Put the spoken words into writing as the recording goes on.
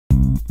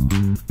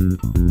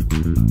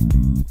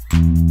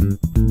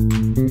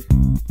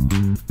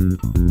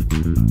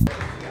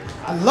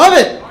I love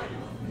it!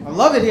 I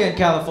love it here in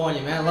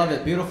California, man. I love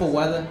it. Beautiful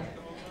weather.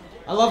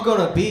 I love going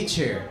to the beach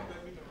here.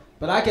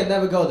 But I can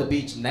never go to the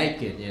beach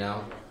naked, you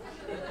know.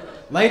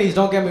 Ladies,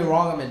 don't get me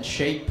wrong, I'm in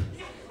shape.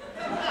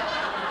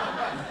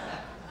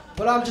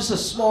 But I'm just a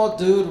small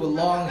dude with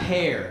long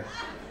hair.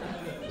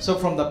 So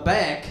from the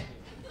back,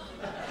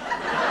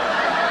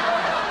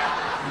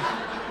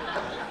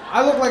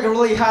 I look like a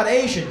really hot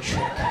Asian chick.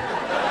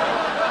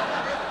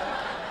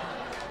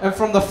 And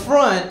from the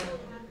front,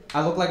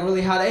 I look like a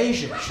really hot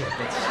Asian chick. It's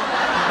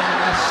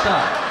messed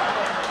up.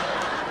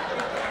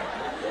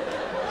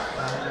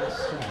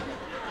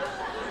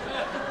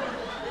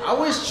 I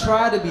always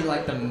try to be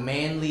like the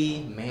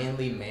manly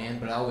man,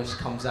 but it always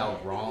comes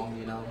out wrong,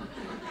 you know?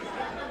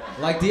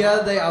 Like the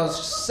other day, I was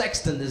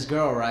sexting this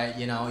girl, right?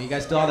 You know, you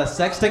guys do all that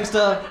sexting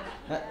stuff?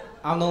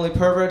 I'm the only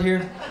pervert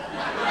here.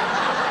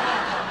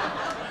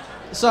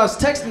 So I was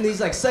texting these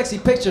like sexy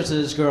pictures to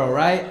this girl,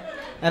 right?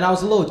 And I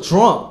was a little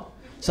drunk.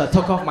 So I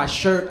took off my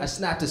shirt, I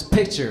snapped this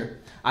picture.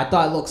 I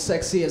thought I looked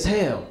sexy as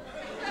hell.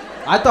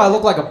 I thought I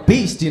looked like a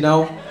beast, you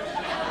know?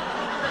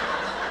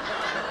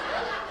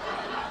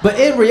 But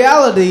in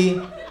reality,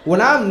 when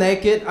I'm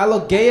naked, I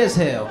look gay as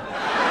hell.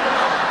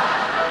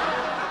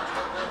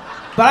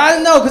 But I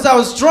didn't know because I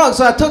was drunk,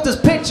 so I took this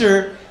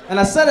picture and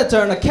I sent it to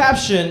her in a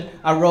caption.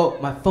 I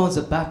wrote, "My phone's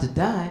about to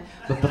die,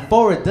 but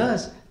before it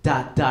does, ...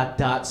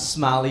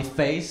 smiley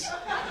face."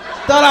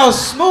 Thought I was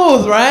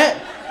smooth, right?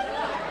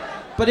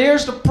 But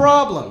here's the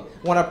problem.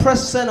 When I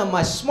press send on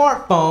my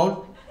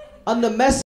smartphone, on the message